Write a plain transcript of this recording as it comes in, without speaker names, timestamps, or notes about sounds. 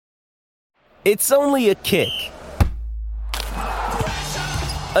It's only a kick,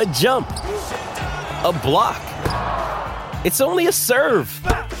 a jump, a block. It's only a serve.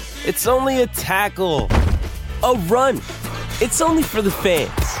 It's only a tackle, a run. It's only for the fans.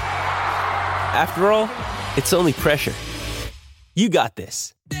 After all, it's only pressure. You got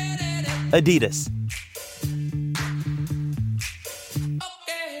this. Adidas.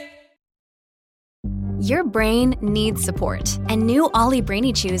 Your brain needs support, and new Ollie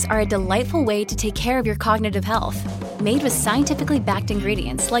Brainy Chews are a delightful way to take care of your cognitive health. Made with scientifically backed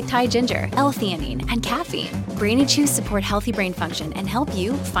ingredients like Thai ginger, L-theanine, and caffeine, Brainy Chews support healthy brain function and help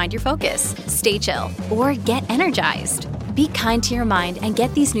you find your focus, stay chill, or get energized. Be kind to your mind and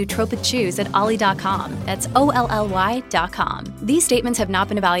get these nootropic chews at ollie.com. That's OLLY.com. These statements have not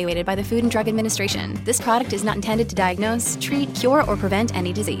been evaluated by the Food and Drug Administration. This product is not intended to diagnose, treat, cure, or prevent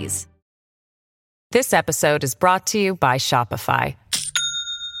any disease. This episode is brought to you by Shopify.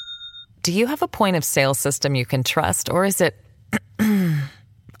 Do you have a point of sale system you can trust, or is it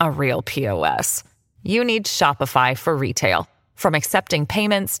a real POS? You need Shopify for retail. From accepting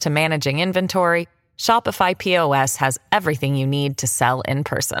payments to managing inventory, Shopify POS has everything you need to sell in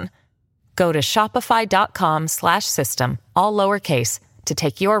person. Go to shopify.com/system, all lowercase, to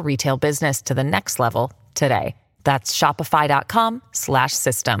take your retail business to the next level today. That's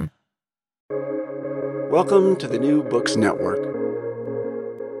shopify.com/system. Welcome to the New Books Network.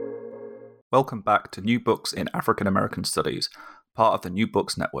 Welcome back to New Books in African American Studies, part of the New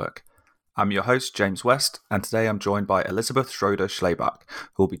Books Network. I'm your host, James West, and today I'm joined by Elizabeth Schroeder Schlebach,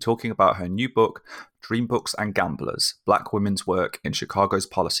 who will be talking about her new book, Dream Books and Gamblers, Black Women's Work in Chicago's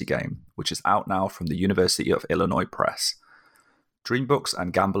Policy Game, which is out now from the University of Illinois Press. Dream Books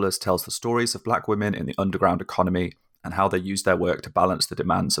and Gamblers tells the stories of Black women in the underground economy and how they use their work to balance the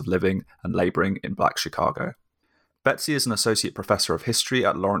demands of living and labouring in Black Chicago. Betsy is an associate professor of history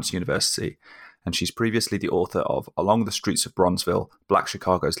at Lawrence University, and she's previously the author of Along the Streets of Bronzeville, Black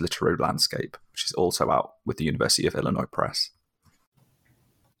Chicago's Literary Landscape, which is also out with the University of Illinois Press.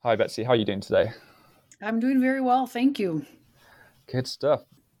 Hi, Betsy. How are you doing today? I'm doing very well, thank you. Good stuff.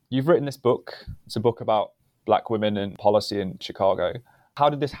 You've written this book. It's a book about Black women and policy in Chicago.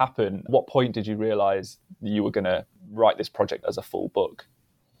 How did this happen? At what point did you realize you were going to write this project as a full book?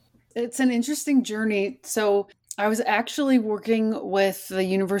 It's an interesting journey. So I was actually working with the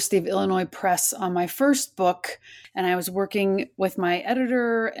University of Illinois Press on my first book, and I was working with my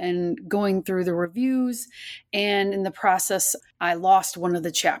editor and going through the reviews. And in the process, I lost one of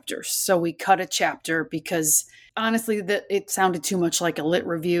the chapters. So we cut a chapter because honestly, it sounded too much like a lit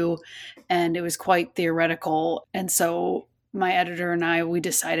review and it was quite theoretical. And so my editor and I, we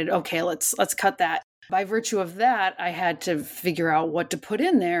decided, okay, let's cut that. By virtue of that, I had to figure out what to put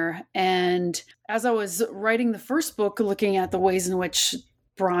in there. And as I was writing the first book, looking at the ways in which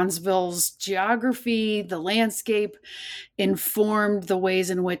Bronzeville's geography, the landscape, informed the ways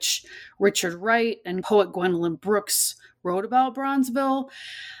in which Richard Wright and poet Gwendolyn Brooks wrote about Bronzeville,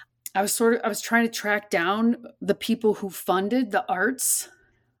 I was trying to track down the people who funded the arts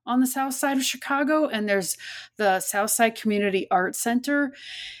on the south side of Chicago. And there's the Southside Community Art Center,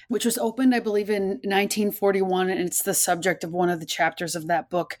 which was opened, I believe, in 1941. And it's the subject of one of the chapters of that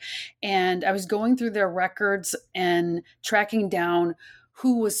book. And I was going through their records and tracking down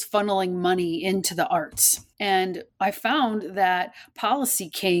who was funneling money into the arts. And I found that policy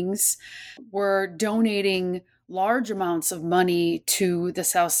kings were donating large amounts of money to the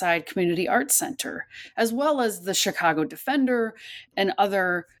Southside Community Arts Center, as well as the Chicago Defender and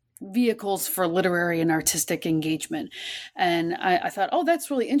other vehicles for literary and artistic engagement. And I thought, oh, that's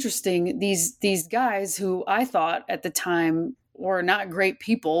really interesting. These guys who I thought at the time were not great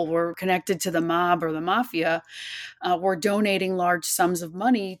people, were connected to the mob or the mafia, were donating large sums of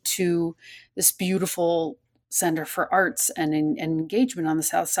money to this beautiful Center for Arts and engagement on the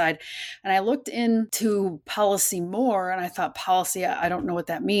South Side. And I looked into policy more, and I thought, policy, I don't know what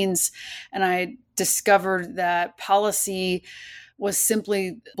that means. And I discovered that policy was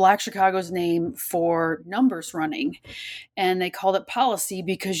simply Black Chicago's name for numbers running. And they called it policy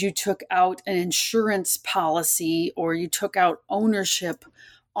because you took out an insurance policy or you took out ownership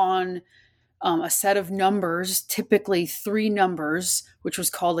on a set of numbers, typically 3 numbers, which was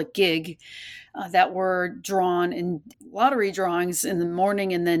called a gig, that were drawn in lottery drawings in the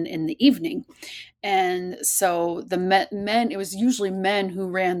morning and then in the evening. And so the men, it was usually men who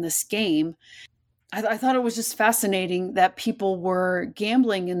ran this game. I thought it was just fascinating that people were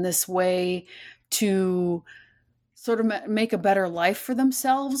gambling in this way to sort of make a better life for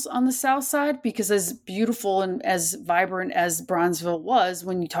themselves on the South Side, because as beautiful and as vibrant as Bronzeville was,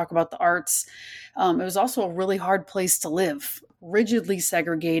 when you talk about the arts, it was also a really hard place to live. rigidly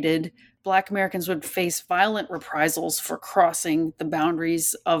segregated. Black Americans would face violent reprisals for crossing the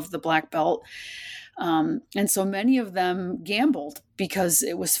boundaries of the Black Belt. And so many of them gambled because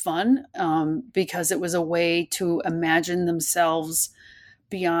it was fun, because it was a way to imagine themselves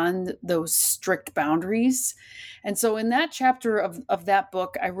beyond those strict boundaries. And so in that chapter of that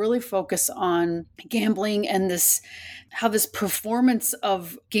book, I really focus on gambling and how this performance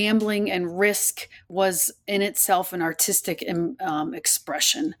of gambling and risk was in itself an artistic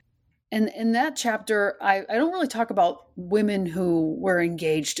expression. And in that chapter, I don't really talk about women who were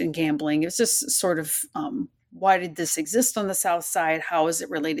engaged in gambling. It's just sort of why did this exist on the South Side? How is it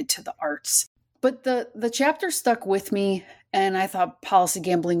related to the arts? But the chapter stuck with me, and I thought policy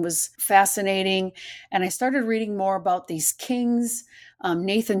gambling was fascinating. And I started reading more about these kings.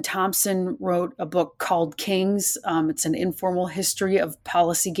 Nathan Thompson wrote a book called Kings. It's an informal history of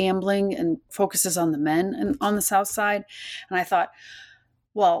policy gambling and focuses on the men on the South Side. And I thought,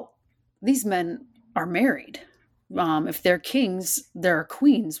 well, these men are married. If they're kings, they're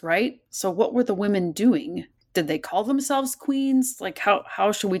queens, right? So what were the women doing? Did they call themselves queens? Like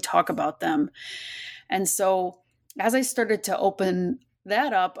how should we talk about them? And so as I started to open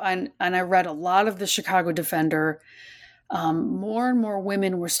that up and I read a lot of the Chicago Defender, more and more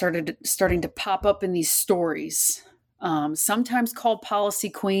women were starting to pop up in these stories, sometimes called policy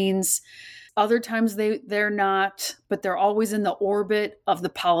queens. Other times they're not, but they're always in the orbit of the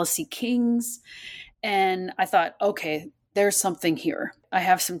policy kings. And I thought, okay, there's something here. I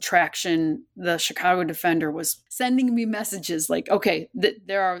have some traction. The Chicago Defender was sending me messages like, okay,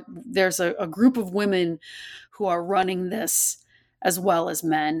 there's a group of women who are running this as well as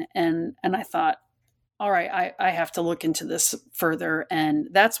men. And I thought, all right, I have to look into this further. And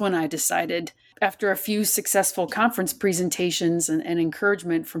that's when I decided, after a few successful conference presentations and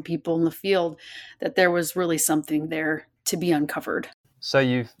encouragement from people in the field, that there was really something there to be uncovered. So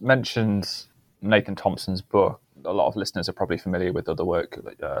you've mentioned Nathan Thompson's book. A lot of listeners are probably familiar with other work,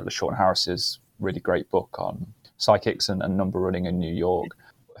 LaShawn Harris's really great book on psychics and number running in New York.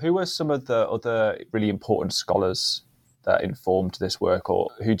 Who are some of the other really important scholars that informed this work,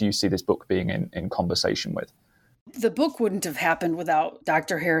 or who do you see this book being in conversation with? The book wouldn't have happened without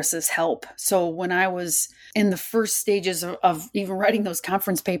Dr. Harris's help. So when I was in the first stages of even writing those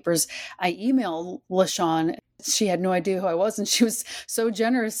conference papers, I emailed LaShawn. She had no idea who I was, and she was so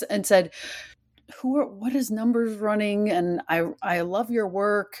generous and said, what is numbers running? And I love your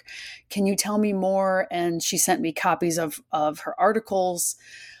work. Can you tell me more? And she sent me copies of her articles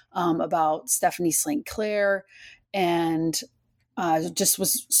about Stephanie St. Clair, and just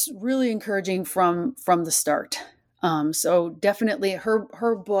was really encouraging from the start. So definitely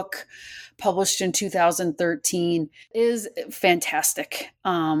her book, published in 2013, is fantastic.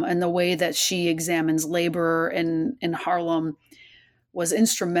 And the way that she examines labor in Harlem was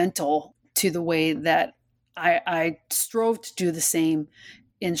instrumental to the way that I strove to do the same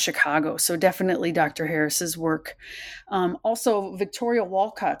in Chicago. So definitely Dr. Harris's work. Also, Victoria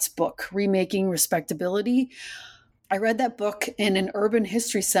Walcott's book, Remaking Respectability. I read that book in an urban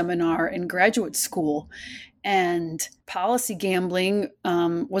history seminar in graduate school, and policy gambling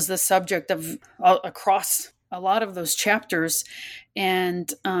was the subject of across a lot of those chapters.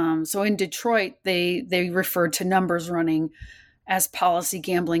 And so in Detroit, they referred to numbers running as policy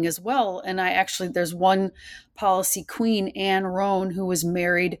gambling as well. And there's one policy queen, Anne Roan, who was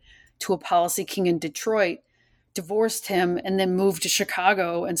married to a policy king in Detroit, divorced him, and then moved to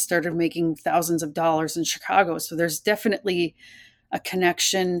Chicago and started making thousands of dollars in Chicago. So there's definitely a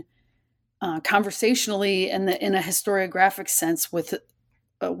connection conversationally and in a historiographic sense with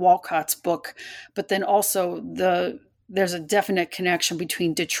Walcott's book. But then also there's a definite connection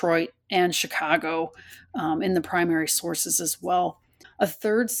between Detroit and Chicago in the primary sources as well. A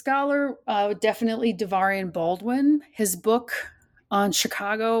third scholar, definitely Devarian Baldwin, his book on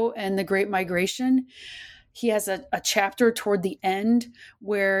Chicago and the Great Migration. He has a chapter toward the end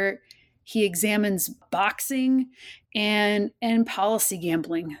where he examines boxing and policy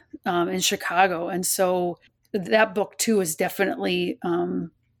gambling in Chicago. And so that book too is definitely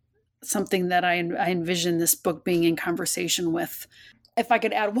something that I envision this book being in conversation with. If I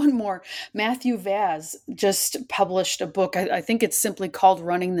could add one more, Matthew Vaz just published a book. I think it's simply called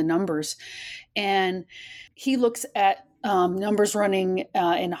Running the Numbers. And he looks at numbers running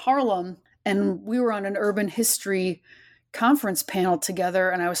in Harlem. And we were on an urban history conference panel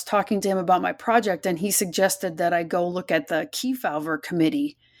together, and I was talking to him about my project, and he suggested that I go look at the Kefauver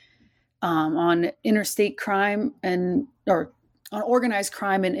Committee on interstate crime or on organized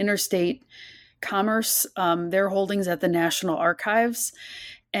crime and interstate commerce, their holdings at the National Archives.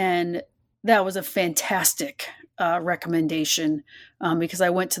 And that was a fantastic recommendation because I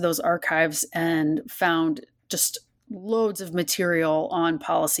went to those archives and found just loads of material on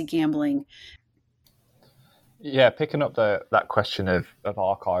policy gambling. Yeah, picking up that question of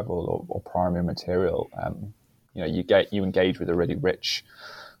archival or primary material, you engage with a really rich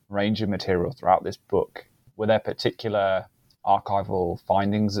range of material throughout this book. Were there particular archival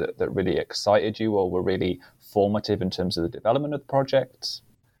findings that really excited you or were really formative in terms of the development of the project?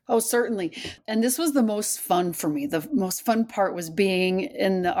 Oh, certainly. And this was the most fun for me. The most fun part was being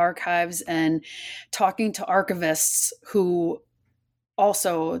in the archives and talking to archivists who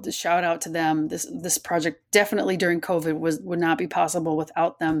also, the shout out to them. This project definitely during COVID would not be possible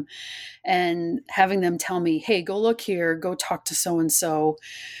without them. And having them tell me, hey, go look here, go talk to so-and-so,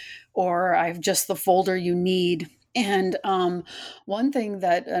 or I have just the folder you need. And one thing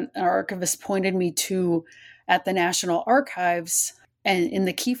that an archivist pointed me to at the National Archives and in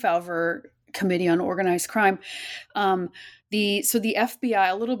the Kefauver Committee on Organized Crime, the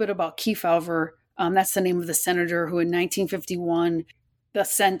FBI, a little bit about Kefauver, that's the name of the senator who in 1951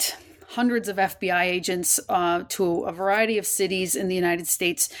 sent hundreds of FBI agents to a variety of cities in the United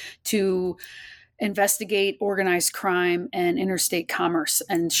States to investigate organized crime and interstate commerce.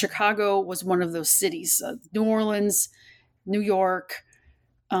 And Chicago was one of those cities. New Orleans, New York,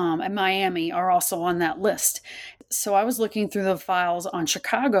 and Miami are also on that list. So I was looking through the files on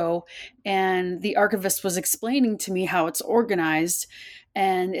Chicago, and the archivist was explaining to me how it's organized.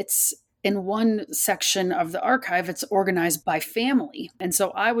 And it's in one section of the archive, it's organized by family. And so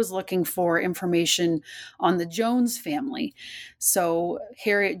I was looking for information on the Jones family. So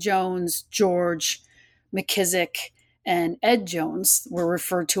Harriet Jones, George, McKissick, and Ed Jones were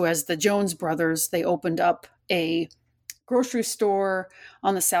referred to as the Jones brothers. They opened up a grocery store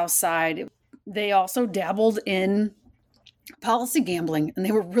on the South Side. They also dabbled in policy gambling, and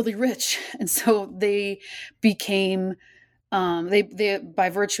they were really rich. And so they became they by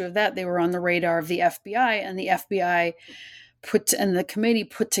virtue of that, they were on the radar of the FBI, and the FBI and the committee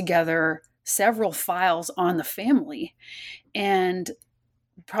put together several files on the family. And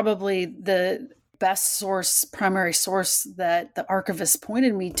probably the best primary source that the archivist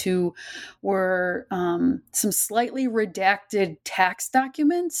pointed me to were some slightly redacted tax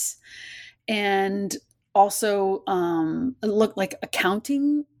documents, and also it looked like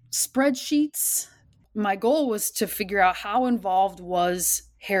accounting spreadsheets. My goal was to figure out how involved was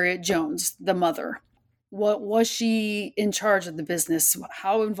Harriet Jones, the mother. What was she in charge of the business?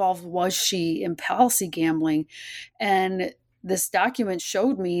 How involved was she in policy gambling? And this document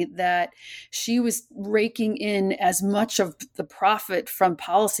showed me that she was raking in as much of the profit from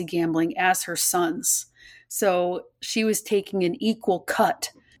policy gambling as her sons. So she was taking an equal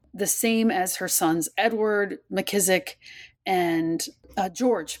cut, the same as her sons, Edward, McKissick, and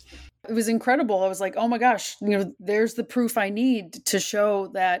George. It was incredible. I was like, oh my gosh, there's the proof I need to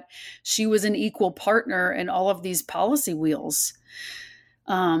show that she was an equal partner in all of these policy wheels.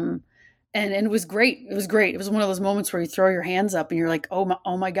 And it was great. It was great. It was one of those moments where you throw your hands up and you're like,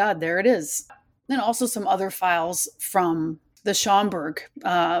 oh my God, there it is. Then also some other files from the Schomburg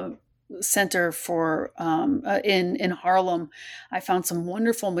Center for in Harlem. I found some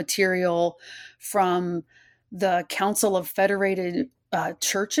wonderful material from the Council of Federated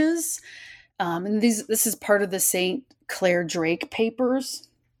Churches. And this is part of the St. Clair Drake papers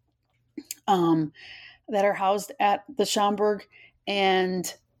that are housed at the Schomburg.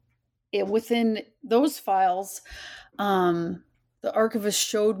 And within those files, the archivist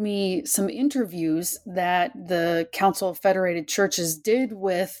showed me some interviews that the Council of Federated Churches did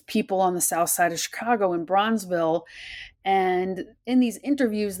with people on the south side of Chicago in Bronzeville. And in these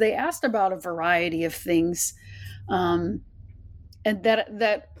interviews, they asked about a variety of things. And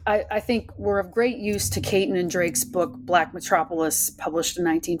that I think were of great use to Caton and Drake's book, Black Metropolis, published in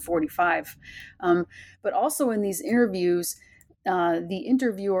 1945. But also in these interviews, the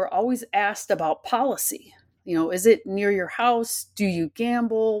interviewer always asked about policy. Is it near your house? Do you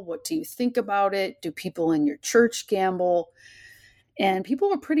gamble? What do you think about it? Do people in your church gamble? And people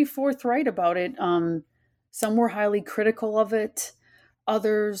were pretty forthright about it. Some were highly critical of it.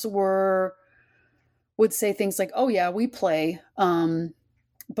 Others would say things like, oh yeah, we play,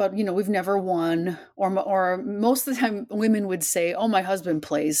 but we've never won. Or most of the time women would say, oh, my husband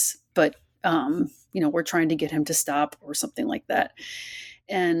plays, but we're trying to get him to stop, or something like that.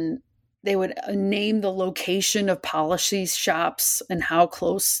 And they would name the location of policy shops and how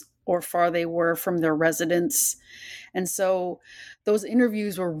close or far they were from their residence. And so those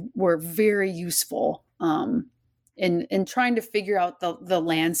interviews were very useful in trying to figure out the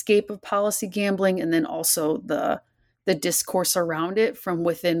landscape of policy gambling, and then also the discourse around it from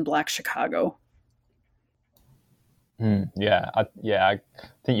within Black Chicago. I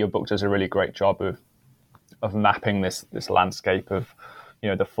think your book does a really great job of mapping this landscape of,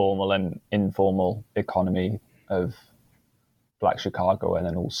 the formal and informal economy of Black Chicago, and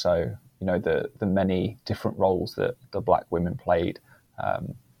then also, the many different roles that the Black women played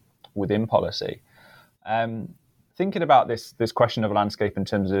within policy. Thinking about this question of landscape in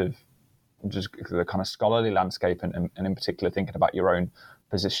terms of just the kind of scholarly landscape, and in particular thinking about your own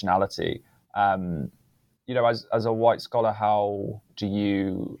positionality, as a white scholar, how do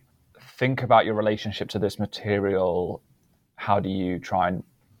you think about your relationship to this material? How do you try and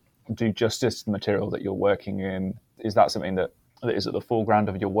do justice to the material that you're working in? Is that something that is at the foreground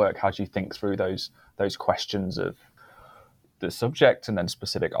of your work? How do you think through those questions of the subject and then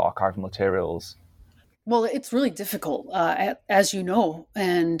specific archival materials? Well, it's really difficult, as you know,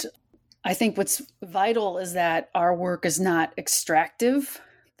 and I think what's vital is that our work is not extractive,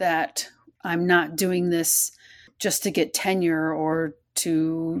 that I'm not doing this just to get tenure or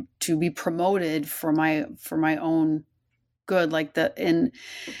to be promoted for my own good, like that. And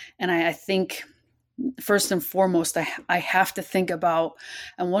I think first and foremost, I have to think about,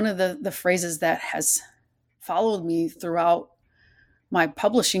 and one of the phrases that has followed me throughout my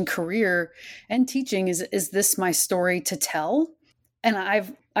publishing career and teaching is this my story to tell? And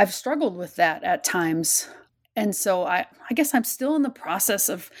I've struggled with that at times. And so I guess I'm still in the process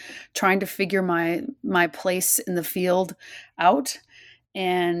of trying to figure my place in the field out,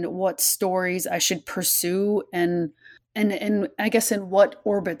 and what stories I should pursue, and I guess in what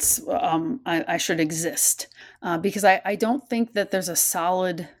orbits I should exist, because I don't think that there's a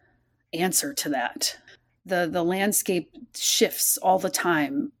solid answer to that. The landscape shifts all the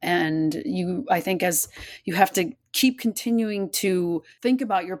time, and I think as you have to keep continuing to think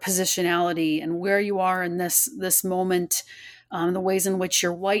about your positionality and where you are in this moment, the ways in which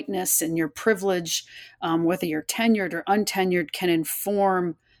your whiteness and your privilege, whether you're tenured or untenured, can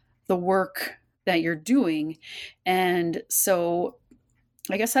inform the work that you're doing. And so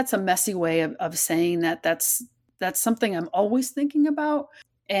I guess that's a messy way of saying that's something I'm always thinking about.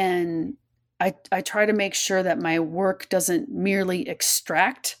 And I try to make sure that my work doesn't merely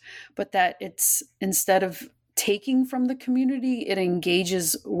extract, but that it's, instead of taking from the community, it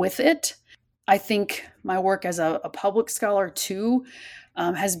engages with it. I think my work as a public scholar too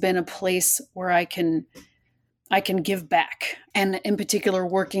has been a place where I can give back. And in particular,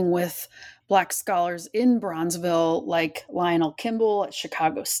 working with Black scholars in Bronzeville, like Lionel Kimball at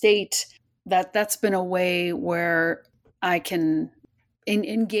Chicago State, that's been a way where I can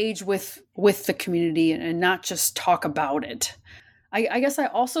engage with the community and not just talk about it. I guess I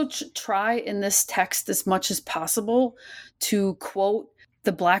also try in this text as much as possible to quote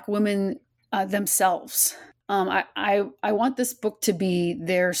the Black women themselves. I want this book to be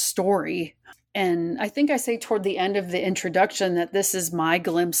their story. And I think I say toward the end of the introduction that this is my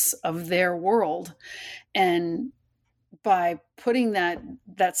glimpse of their world. And by putting that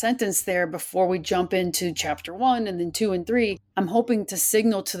sentence there before we jump into chapter 1 and then 2 and 3, I'm hoping to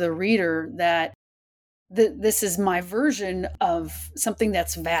signal to the reader that this is my version of something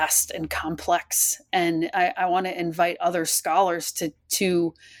that's vast and complex. And I want to invite other scholars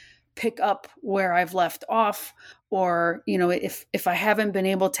to pick up where I've left off, or, if I haven't been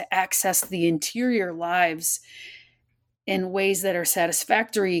able to access the interior lives in ways that are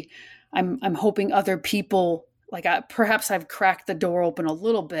satisfactory, I'm hoping other people, perhaps I've cracked the door open a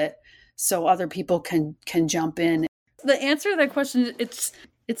little bit so other people can jump in. The answer to that question, it's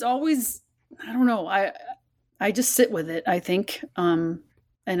always, I don't know. I just sit with it, I think. And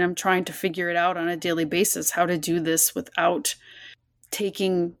I'm trying to figure it out on a daily basis, how to do this without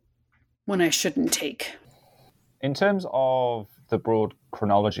taking when I shouldn't take. In terms of the broad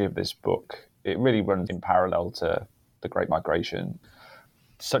chronology of this book, it really runs in parallel to the Great Migration.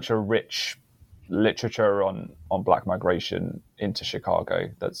 Such a rich literature on Black migration into Chicago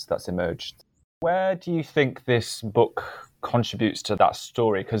that's emerged. Where do you think this book contributes to that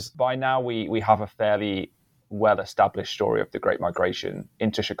story? Because by now we have a fairly well-established story of the Great Migration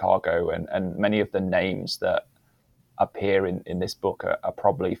into Chicago, and many of the names that appear in this book are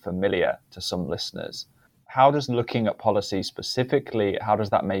probably familiar to some listeners. How does looking at policy specifically, how does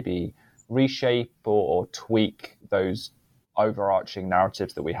that maybe reshape or tweak those overarching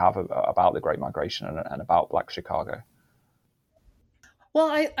narratives that we have about the Great Migration and about Black Chicago?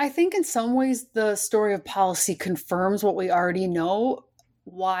 Well, I think in some ways the story of policy confirms what we already know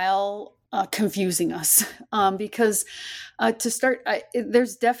while confusing us. Because to start,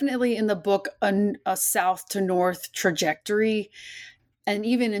 there's definitely in the book a south to north trajectory. And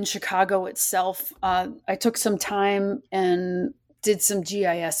even in Chicago itself, I took some time and did some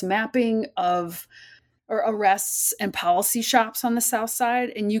GIS mapping or arrests and policy shops on the South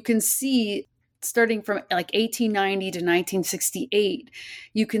Side. And you can see, starting from like 1890 to 1968,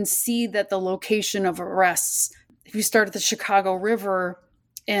 you can see that the location of arrests, if you start at the Chicago River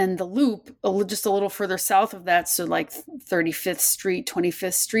and the Loop, just a little further south of that, so like 35th Street,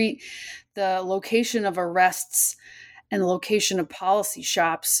 25th Street, the location of arrests and the location of policy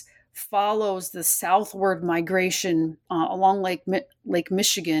shops follows the southward migration along Lake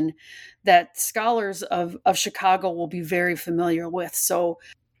Michigan that scholars of Chicago will be very familiar with. So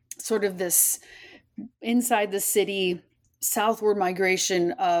sort of this inside the city southward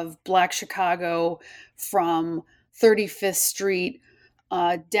migration of Black Chicago from 35th Street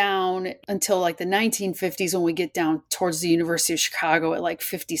down until like the 1950s, when we get down towards the University of Chicago at like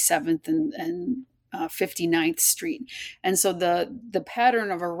 57th and 59th Street. And so the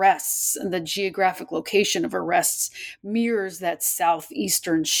pattern of arrests and the geographic location of arrests mirrors that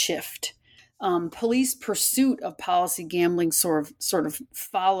southeastern shift. Police pursuit of policy gambling sort of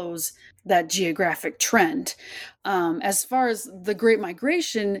follows that geographic trend. As far as the Great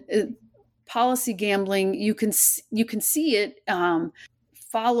Migration, policy gambling, you can see it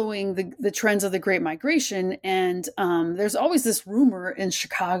following the trends of the Great Migration. And there's always this rumor in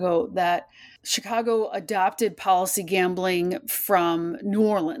Chicago that Chicago adopted policy gambling from New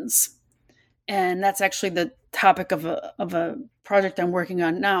Orleans. And that's actually the topic of a project I'm working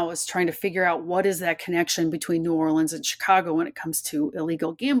on now, is trying to figure out what is that connection between New Orleans and Chicago when it comes to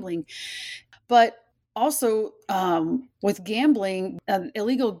illegal gambling. But also with gambling,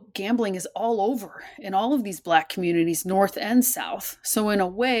 illegal gambling is all over in all of these Black communities, North and South. So in a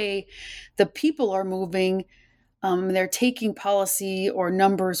way, the people are moving, they're taking policy or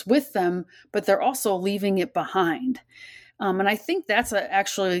numbers with them, but they're also leaving it behind. And I think that's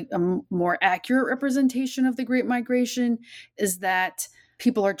actually a more accurate representation of the Great Migration, is that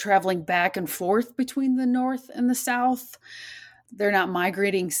people are traveling back and forth between the North and the South. They're not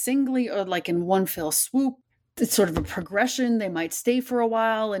migrating singly or like in one fell swoop. It's sort of a progression. They might stay for a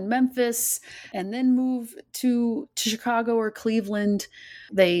while in Memphis and then move to Chicago or Cleveland.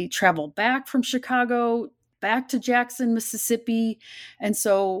 They travel back from Chicago back to Jackson, Mississippi. And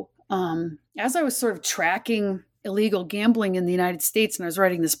so as I was sort of tracking illegal gambling in the United States and I was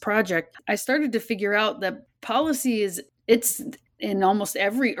writing this project, I started to figure out that policy it's in almost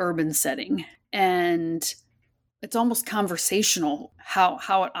every urban setting. And it's almost conversational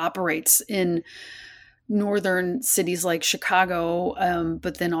how it operates in northern cities like Chicago,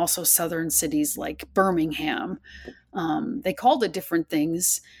 but then also southern cities like Birmingham. They called it different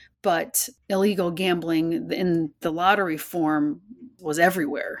things, but illegal gambling in the lottery form was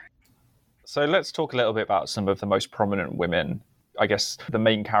everywhere. So let's talk a little bit about some of the most prominent women, I guess the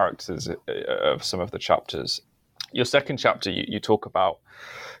main characters of some of the chapters. Your second chapter, you talk about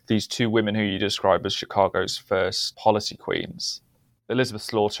these two women who you describe as Chicago's first policy queens, Elizabeth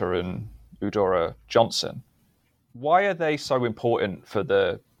Slaughter and Eudora Johnson. Why are they so important for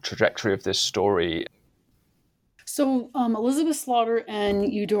the trajectory of this story? So Elizabeth Slaughter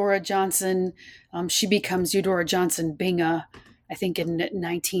and Eudora Johnson, she becomes Eudora Johnson Binga, I think in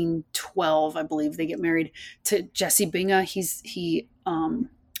 1912, I believe they get married to Jesse Binga. He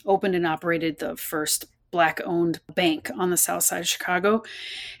opened and operated the first Black-owned bank on the south side of Chicago.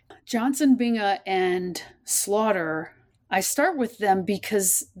 Johnson, Binga, and Slaughter, I start with them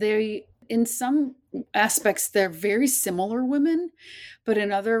because they, in some aspects, they're very similar women, but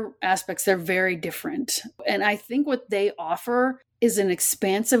in other aspects, they're very different. And I think what they offer is an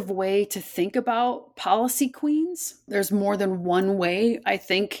expansive way to think about policy queens. There's more than one way, I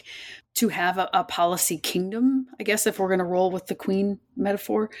think, to have a policy kingdom, I guess, if we're going to roll with the queen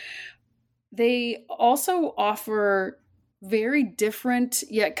metaphor. They also offer very different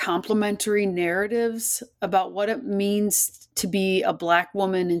yet complementary narratives about what it means to be a Black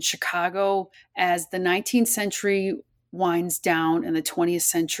woman in Chicago as the 19th century winds down and the 20th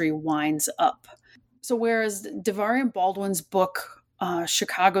century winds up. So whereas DeVarian Baldwin's book,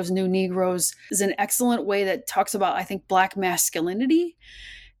 Chicago's New Negroes, is an excellent way that talks about, I think, Black masculinity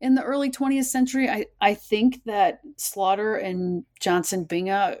in the early 20th century, I think that Slaughter and Johnson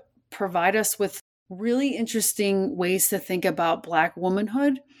Binga provide us with really interesting ways to think about Black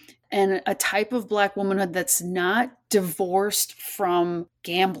womanhood, and a type of Black womanhood that's not divorced from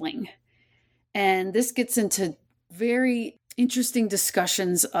gambling. And this gets into very interesting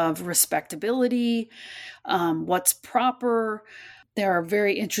discussions of respectability, what's proper. There are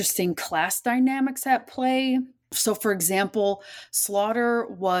very interesting class dynamics at play. So, for example, Slaughter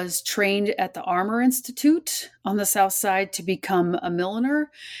was trained at the Armour Institute on the South Side to become a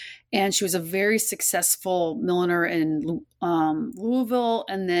milliner. And she was a very successful milliner in Louisville.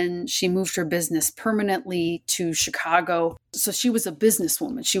 And then she moved her business permanently to Chicago. So she was a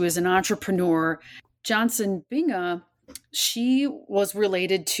businesswoman. She was an entrepreneur. Johnson Binga, she was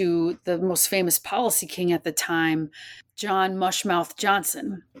related to the most famous policy king at the time, John Mushmouth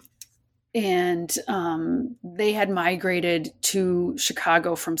Johnson. And they had migrated to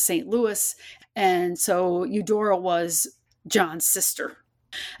Chicago from St. Louis. And so Eudora was John's sister.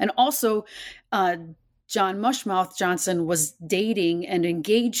 And also, John Mushmouth Johnson was dating and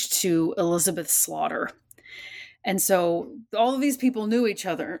engaged to Elizabeth Slaughter. And so all of these people knew each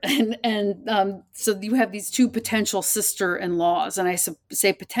other. And so you have these two potential sister-in-laws. And I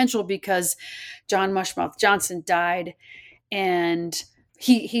say potential because John Mushmouth Johnson died, and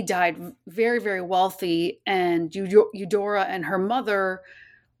he died very, very wealthy. And Eudora and her mother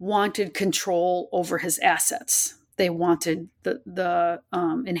wanted control over his assets. They wanted the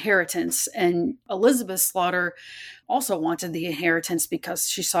inheritance, and Elizabeth Slaughter also wanted the inheritance because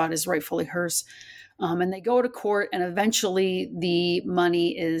she saw it as rightfully hers. And they go to court, and eventually the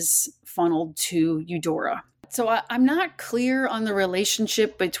money is funneled to Eudora. So I'm not clear on the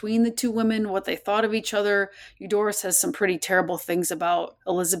relationship between the two women, what they thought of each other. Eudora says some pretty terrible things about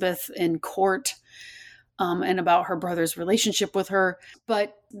Elizabeth in court, and about her brother's relationship with her.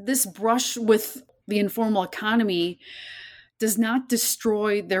 But this brush with the informal economy does not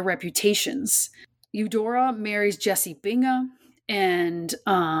destroy their reputations. Eudora marries Jesse Binga, and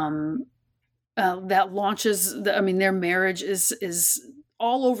that launches their marriage is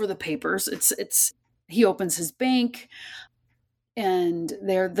all over the papers. It's he opens his bank, and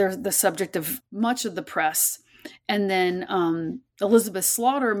they're the subject of much of the press. And then Elizabeth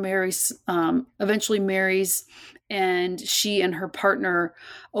Slaughter eventually marries, and she and her partner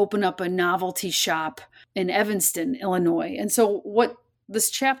open up a novelty shop in Evanston, Illinois. And so what this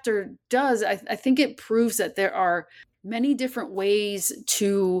chapter does, I think it proves that there are many different ways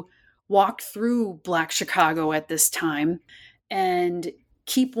to walk through Black Chicago at this time and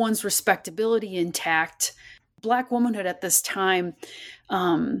keep one's respectability intact. Black womanhood at this time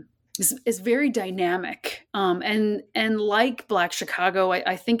is very dynamic. And like Black Chicago,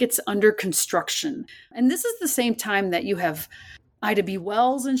 I think it's under construction. And this is the same time that you have Ida B.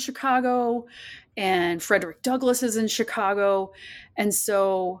 Wells in Chicago, and Frederick Douglass is in Chicago. And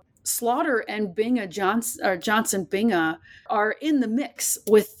so Slaughter and Johnson Binga are in the mix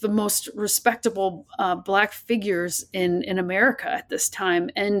with the most respectable Black figures in America at this time.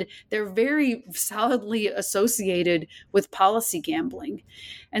 And they're very solidly associated with policy gambling.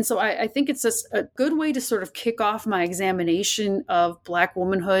 And so I think it's a good way to sort of kick off my examination of Black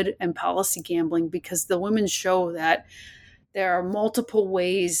womanhood and policy gambling, because the women show that there are multiple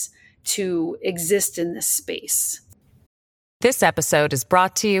ways to exist in this space. This episode is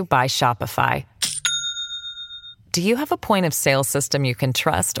brought to you by Shopify. Do you have a point of sale system you can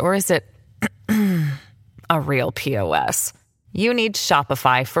trust, or is it a real POS? You need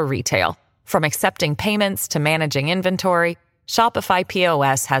Shopify for retail. From accepting payments to managing inventory, Shopify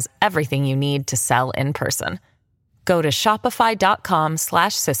POS has everything you need to sell in person. Go to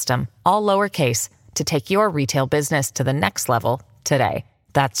shopify.com/system, all lowercase, to take your retail business to the next level today.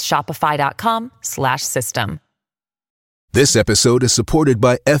 That's shopify.com/system. This episode is supported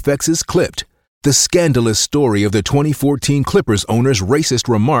by FX's Clipped, the scandalous story of the 2014 Clippers owner's racist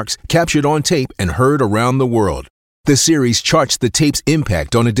remarks captured on tape and heard around the world. The series charts the tape's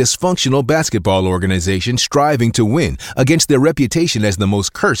impact on a dysfunctional basketball organization striving to win against their reputation as the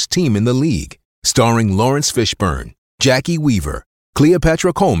most cursed team in the league. Starring Lawrence Fishburne, Jackie Weaver,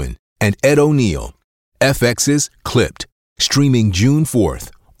 Cleopatra Coleman, and Ed O'Neill. FX's Clipped, streaming June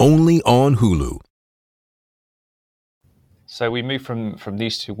 4th, only on Hulu. So we move from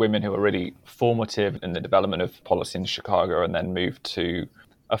these two women who are really formative in the development of policy in Chicago, and then move to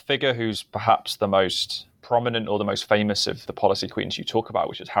a figure who's perhaps the most prominent or the most famous of the policy queens you talk about,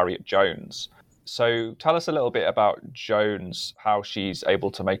 which is Harriet Jones. So tell us a little bit about Jones, how she's able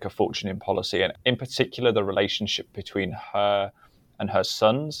to make a fortune in policy, and in particular the relationship between her and her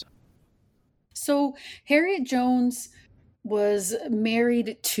sons. So Harriet Jones was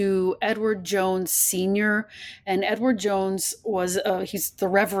married to Edward Jones Sr., and Edward Jones was he's the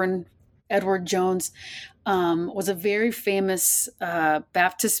Reverend Edward Jones, was a very famous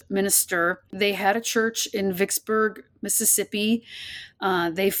Baptist minister. They had a church in Vicksburg, Mississippi.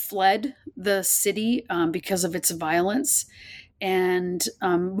 They fled the city because of its violence, and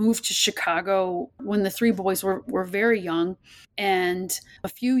moved to Chicago when the three boys were very young. And a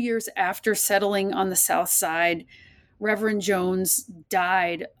few years after settling on the South Side, Reverend Jones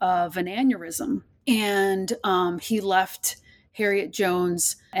died of an aneurysm, and he left Harriet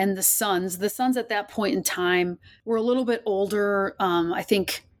Jones and the sons. The sons at that point in time were a little bit older. I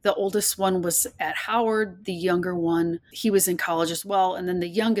think the oldest one was at Howard. The younger one, he was in college as well. And then the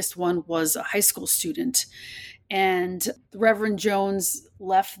youngest one was a high school student. And Reverend Jones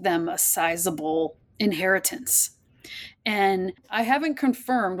left them a sizable inheritance. And I haven't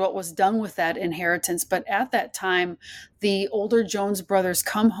confirmed what was done with that inheritance, but at that time, the older Jones brothers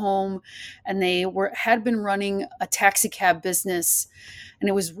come home and they had been running a taxi cab business. And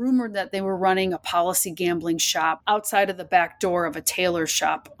it was rumored that they were running a policy gambling shop outside of the back door of a tailor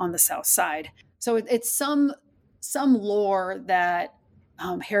shop on the South Side. So it's some lore that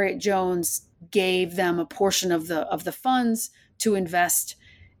Harriet Jones gave them a portion of the funds to invest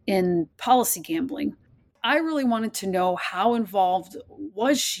in policy gambling. I really wanted to know how involved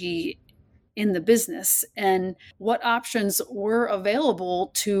was she in the business and what options were available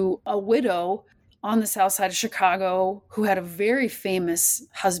to a widow on the South Side of Chicago who had a very famous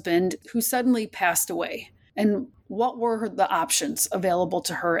husband who suddenly passed away, and what were the options available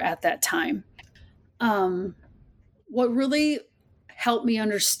to her at that time. What really helped me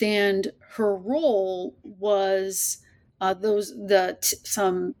understand her role was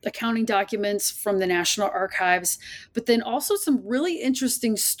some accounting documents from the National Archives, but then also some really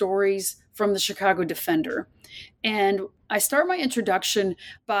interesting stories from the Chicago Defender. And I start my introduction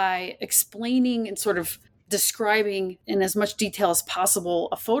by explaining and sort of describing in as much detail as possible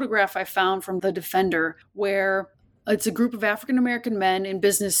a photograph I found from the Defender where it's a group of African-American men in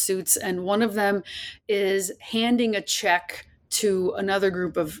business suits, and one of them is handing a check to another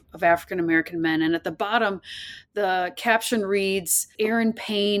group of African-American men. And at the bottom, the caption reads, "Aaron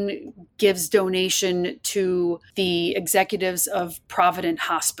Payne gives donation to the executives of Provident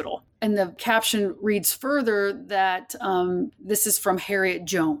Hospital." And the caption reads further that this is from Harriet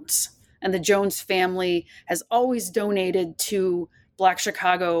Jones. And the Jones family has always donated to Black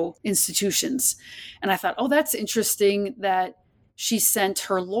Chicago institutions. And I thought, oh, that's interesting that she sent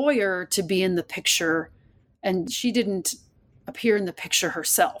her lawyer to be in the picture and she didn't appear in the picture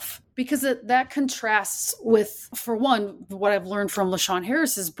herself, because that contrasts with, for one, what I've learned from LaShawn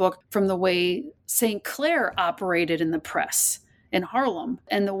Harris's book, from the way St. Clair operated in the press in Harlem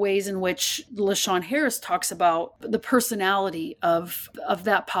and the ways in which LaShawn Harris talks about the personality of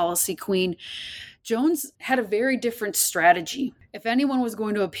that policy queen. Jones had a very different strategy. If anyone was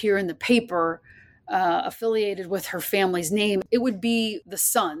going to appear in the paper affiliated with her family's name, it would be the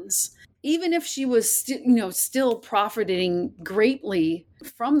sons. Even if she was still profiting greatly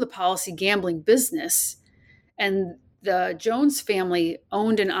from the policy gambling business, and the Jones family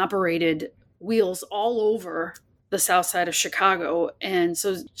owned and operated wheels all over the South Side of Chicago, and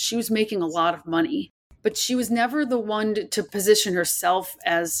so she was making a lot of money. But she was never the one to position herself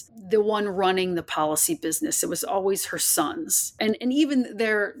as the one running the policy business. It was always her sons. And even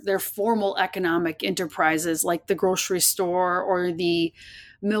their formal economic enterprises like the grocery store or the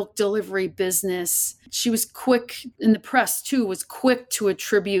milk delivery business, she was quick, in the press too, was quick to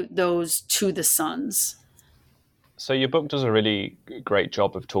attribute those to the sons. So your book does a really great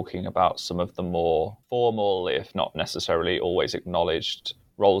job of talking about some of the more formal, if not necessarily always acknowledged,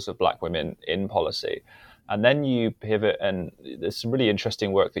 roles of Black women in policy. And then you pivot, and there's some really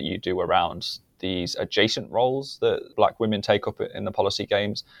interesting work that you do around these adjacent roles that Black women take up in the policy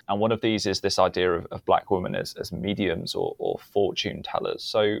games. And one of these is this idea of Black women as mediums or fortune tellers.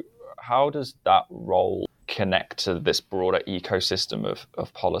 So how does that role connect to this broader ecosystem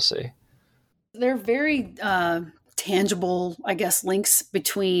of policy? They're very tangible, I guess, links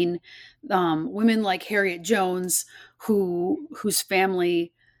between women like Harriet Jones, whose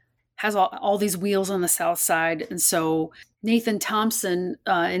family has all these wheels on the South Side. And so Nathan Thompson,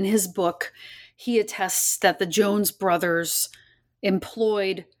 in his book, he attests that the Jones brothers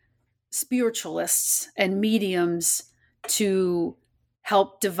employed spiritualists and mediums to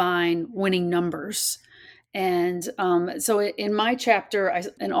help divine winning numbers. And so in my chapter,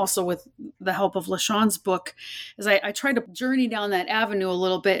 and also with the help of LaShawn's book, is I try to journey down that avenue a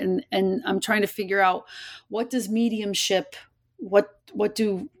little bit, and I'm trying to figure out, what does mediumship, what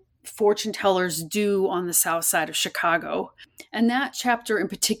do fortune tellers do on the South Side of Chicago? And that chapter in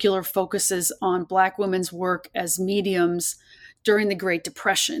particular focuses on Black women's work as mediums during the Great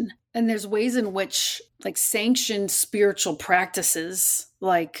Depression. And there's ways in which, like, sanctioned spiritual practices,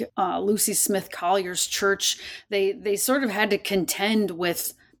 like Lucy Smith Collier's church, they sort of had to contend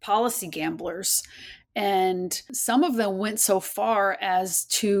with policy gamblers. And some of them went so far as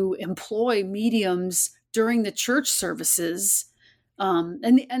to employ mediums during the church services.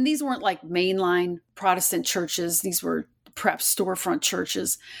 And these weren't like mainline Protestant churches. These were perhaps storefront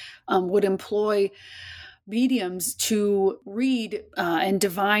churches, would employ mediums to read and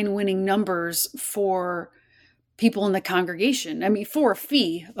divine winning numbers for people in the congregation. I mean, for a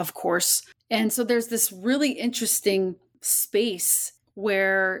fee, of course. And so there's this really interesting space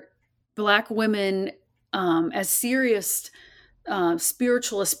where Black women, as serious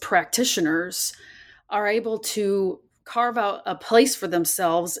spiritualist practitioners, are able to carve out a place for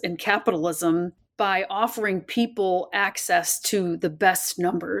themselves in capitalism by offering people access to the best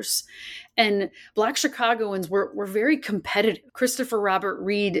numbers. And Black Chicagoans were very competitive. Christopher Robert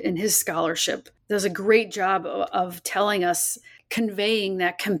Reed, in his scholarship, does a great job of telling us, conveying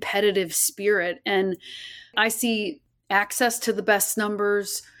that competitive spirit. And I see access to the best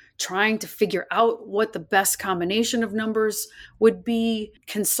numbers, trying to figure out what the best combination of numbers would be,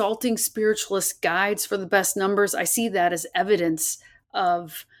 consulting spiritualist guides for the best numbers. I see that as evidence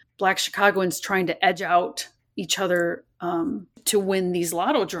of Black Chicagoans trying to edge out each other to win these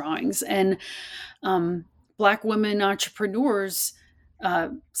lotto drawings. And Black women entrepreneurs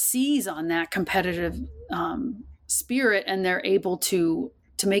seize on that competitive spirit, and they're able to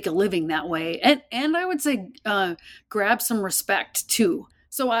make a living that way. And I would say grab some respect too.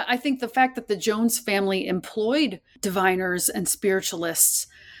 So I think the fact that the Jones family employed diviners and spiritualists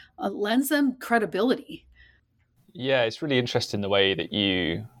lends them credibility. Yeah, it's really interesting the way that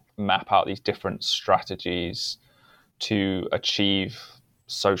you map out these different strategies to achieve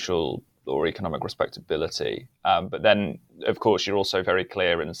social or economic respectability. But then, of course, you're also very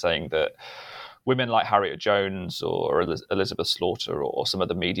clear in saying that women like Harriet Jones or Elizabeth Slaughter or some of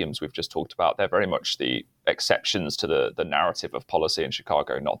the mediums we've just talked about, they're very much the exceptions to the narrative of policy in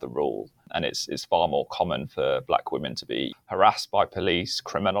Chicago, not the rule. And it's far more common for Black women to be harassed by police,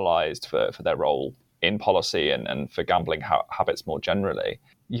 criminalized for their role in policy and for gambling habits more generally.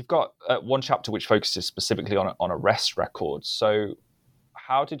 You've got one chapter which focuses specifically on arrest records. So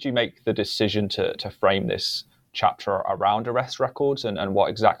how did you make the decision to frame this chapter around arrest records, and what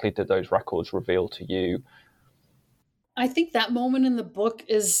exactly did those records reveal to you? I think that moment in the book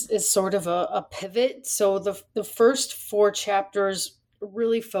is sort of a pivot. So the first 4 chapters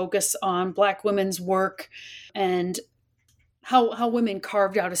really focus on Black women's work and how women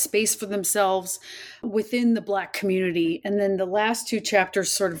carved out a space for themselves within the Black community. And then the last 2 chapters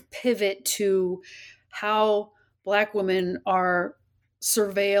sort of pivot to how Black women are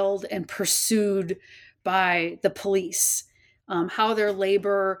surveilled and pursued by the police, how their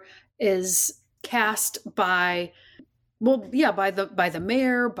labor is cast by the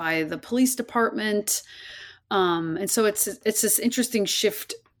mayor, by the police department. And so it's this interesting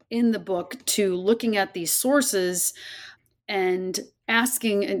shift in the book to looking at these sources and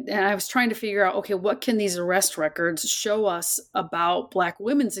asking, and I was trying to figure out, okay, what can these arrest records show us about Black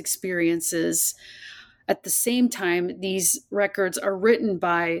women's experiences? At the same time, these records are written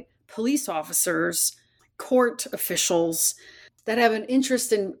by police officers, court officials that have an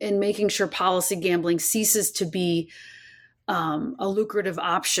interest in making sure policy gambling ceases to be a lucrative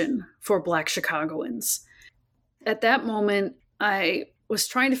option for Black Chicagoans. At that moment, I was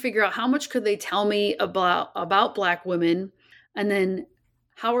trying to figure out how much could they tell me about Black women, and then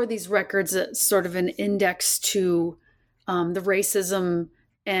how are these records sort of an index to the racism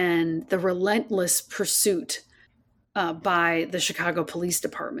and the relentless pursuit by the Chicago Police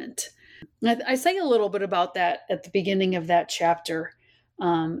Department. I say a little bit about that at the beginning of that chapter,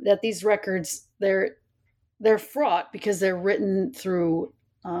 that these records, they're fraught because they're written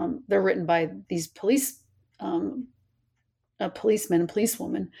by these policemen and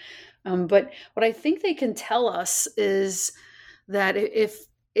policewomen. But what I think they can tell us is that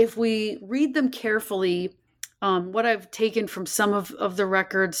if we read them carefully, what I've taken from some of the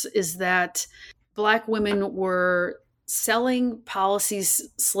records is that Black women were selling policy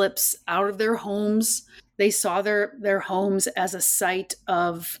slips out of their homes. They saw their homes as a site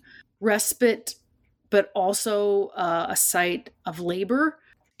of respite, but also a site of labor.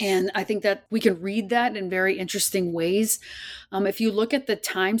 And I think that we can read that in very interesting ways. If you look at the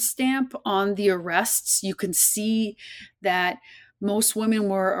timestamp on the arrests, you can see that most women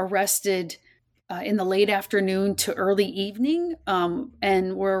were arrested in the late afternoon to early evening,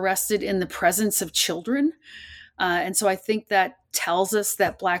 and were arrested in the presence of children. And so I think that tells us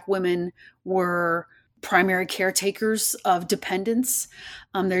that Black women were primary caretakers of dependents.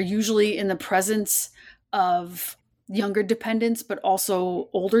 They're usually in the presence of younger dependents, but also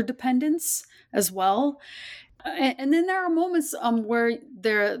older dependents as well. And then there are moments where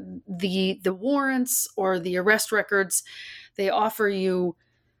the warrants or the arrest records, they offer you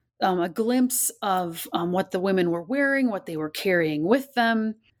a glimpse of what the women were wearing, what they were carrying with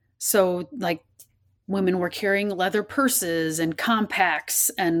them. So like women were carrying leather purses and compacts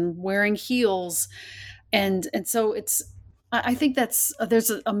and wearing heels. And so I think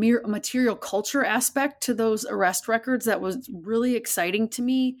there's a material culture aspect to those arrest records that was really exciting to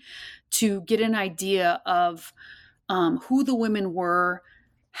me, to get an idea of who the women were,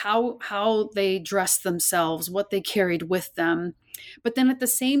 how they dressed themselves, what they carried with them. But then at the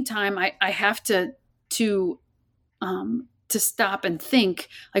same time, I have to stop and think,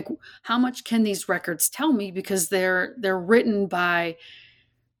 like, how much can these records tell me? Because they're written by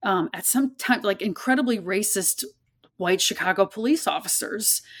at some time like incredibly racist white Chicago police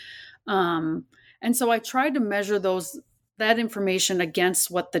officers. And so I tried to measure that information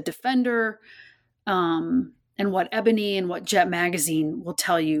against what the Defender and what Ebony and what Jet Magazine will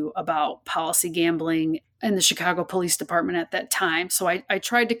tell you about policy gambling and the Chicago Police Department at that time. So I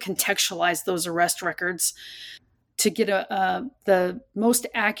tried to contextualize those arrest records to get the most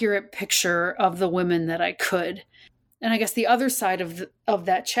accurate picture of the women that I could. And I guess the other side of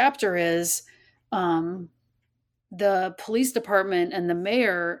that chapter is the police department and the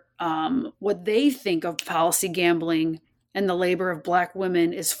mayor, what they think of policy gambling and the labor of Black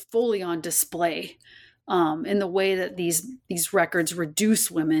women is fully on display in the way that these records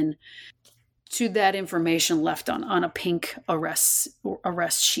reduce women to that information left on a pink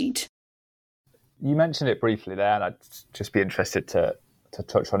arrest sheet. You mentioned it briefly there, and I'd just be interested to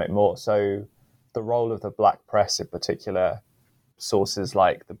touch on it more. So the role of the Black press in particular, sources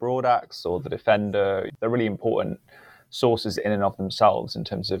like the Broad Axe or the Defender, they're really important sources in and of themselves in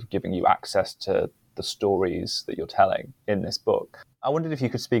terms of giving you access to the stories that you're telling in this book. I wondered if you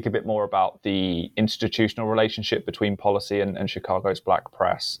could speak a bit more about the institutional relationship between policy and Chicago's Black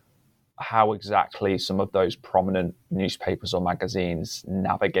press, how exactly some of those prominent newspapers or magazines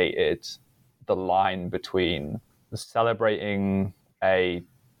navigated the line between celebrating a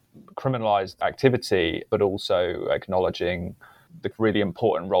criminalized activity, but also acknowledging the really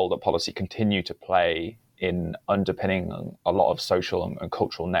important role that policy continue to play in underpinning a lot of social and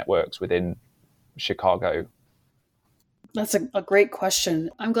cultural networks within Chicago. That's a great question.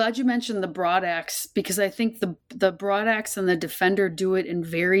 I'm glad you mentioned the Broad Axe, because I think the Broad Axe and the Defender do it in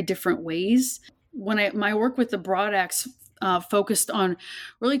very different ways. When my work with the Broad Axe focused on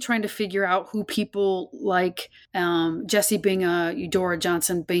really trying to figure out who people like Jesse Binga, Eudora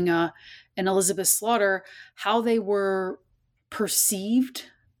Johnson Binga, and Elizabeth Slaughter, how they were perceived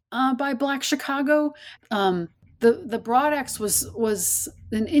by Black Chicago. The Broad Axe was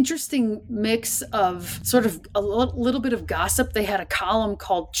an interesting mix of sort of a little bit of gossip. They had a column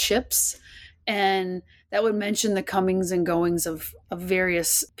called Chips, and that would mention the comings and goings of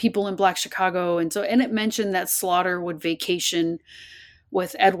various people in Black Chicago. And it mentioned that Slaughter would vacation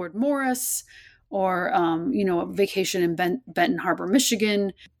with Edward Morris, or vacation in Benton Harbor,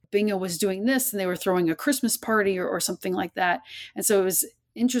 Michigan. Binga was doing this, and they were throwing a Christmas party or something like that. And so it was an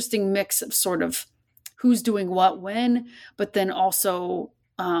interesting mix of sort of who's doing what when, but then also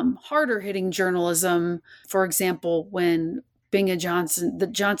harder hitting journalism. For example, when the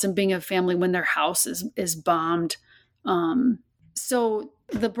Johnson Binga family, when their house is bombed. So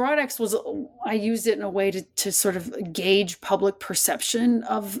the Broad Axe I used it in a way to sort of gauge public perception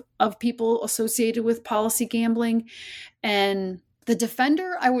of people associated with policy gambling. And the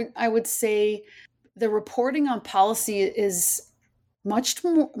Defender, I would say the reporting on policy is much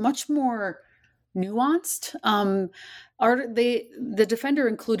more nuanced. The Defender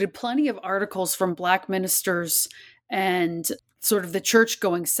included plenty of articles from Black ministers and sort of the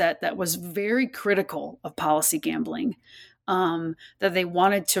church-going set that was very critical of policy gambling, that they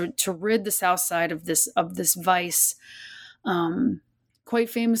wanted to rid the South Side of this vice. Quite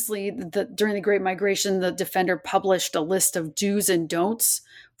famously, during the Great Migration, the Defender published a list of do's and don'ts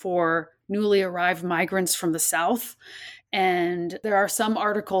for newly arrived migrants from the South. And there are some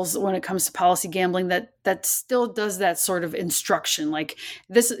articles when it comes to policy gambling that still does that sort of instruction, like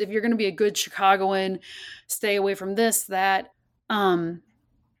this: if you're going to be a good Chicagoan, stay away from this, that.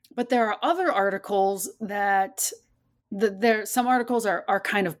 But there are other articles some articles are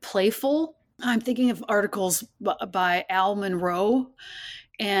kind of playful. I'm thinking of articles by Al Monroe,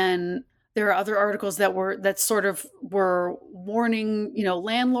 and there are other articles that were warning,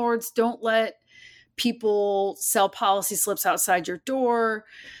 landlords, don't let people sell policy slips outside your door.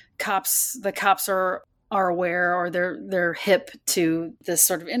 The cops are aware, or they're hip to this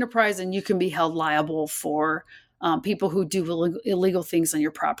sort of enterprise, and you can be held liable for people who do illegal things on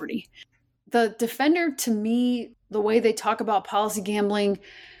your property. The Defender, to me, the way they talk about policy gambling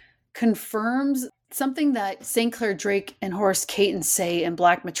confirms something that St. Clair Drake and Horace Caton say in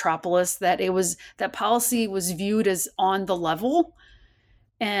Black Metropolis, that policy was viewed as on the level,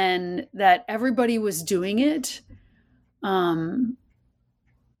 and that everybody was doing it. And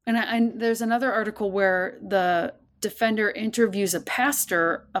And there's another article where the defender interviews a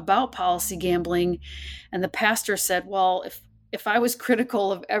pastor about policy gambling, and the pastor said, well, if I was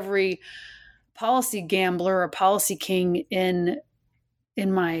critical of every policy gambler or policy king in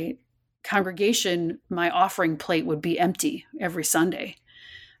my congregation, my offering plate would be empty every Sunday.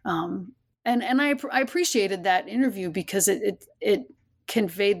 And I appreciated that interview because it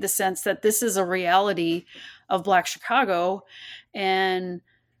conveyed the sense that this is a reality of Black Chicago, and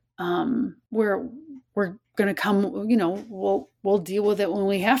we're going to come, we'll deal with it when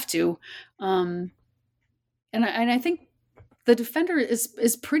we have to. And I think the defender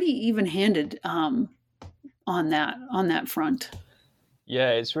is pretty even-handed on that front.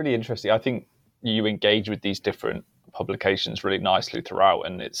 Yeah, it's really interesting. I think you engage with these different publications really nicely throughout,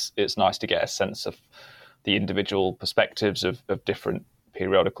 and it's nice to get a sense of the individual perspectives of different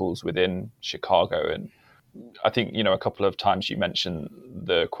periodicals within Chicago. And I think, a couple of times you mentioned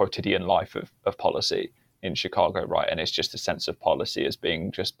the quotidian life of policy in Chicago, right? And it's just a sense of policy as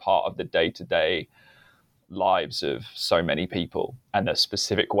being just part of the day-to-day lives of so many people, and the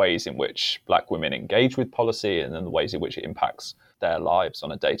specific ways in which Black women engage with policy, and then the ways in which it impacts their lives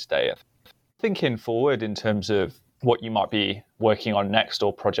on a day-to-day. Thinking forward in terms of what you might be working on next,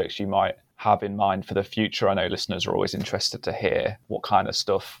 or projects you might have in mind for the future, I know listeners are always interested to hear what kind of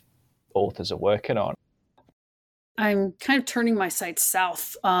stuff authors are working on. I'm kind of turning my sights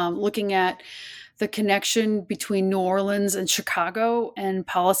south, looking at the connection between New Orleans and Chicago and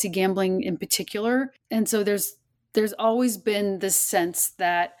policy gambling in particular. And so there's always been this sense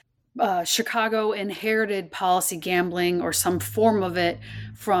that Chicago inherited policy gambling or some form of it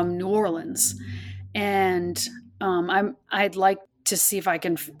from New Orleans. And I'd like to see if I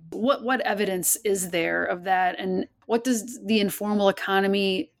can, what evidence is there of that, and what does the informal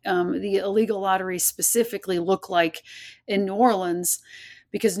economy, the illegal lottery specifically, look like in New Orleans?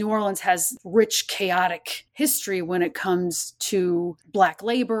 Because New Orleans has rich, chaotic history when it comes to Black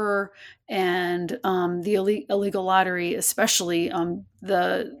labor and the illegal lottery, especially.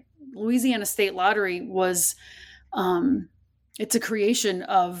 The Louisiana State Lottery was, it's a creation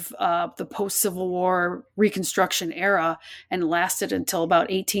of the post-Civil War Reconstruction era and lasted until about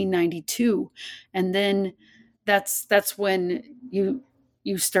 1892. And then that's when you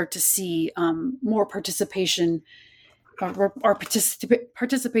start to see more participation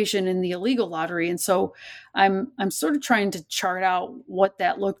participation in the illegal lottery. And so I'm sort of trying to chart out what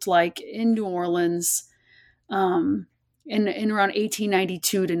that looked like in New Orleans in around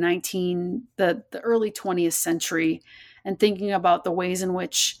 1892 to the early 20th century, and thinking about the ways in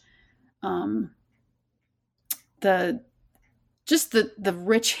which the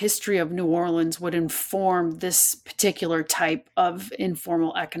rich history of New Orleans would inform this particular type of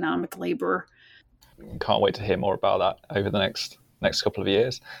informal economic labor. Can't wait to hear more about that over the next couple of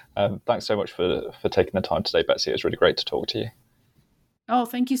years. Thanks so much for taking the time today, Betsy. It was really great to talk to you. Oh,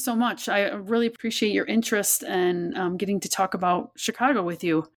 thank you so much. I really appreciate your interest and getting to talk about Chicago with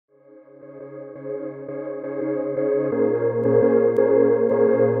you.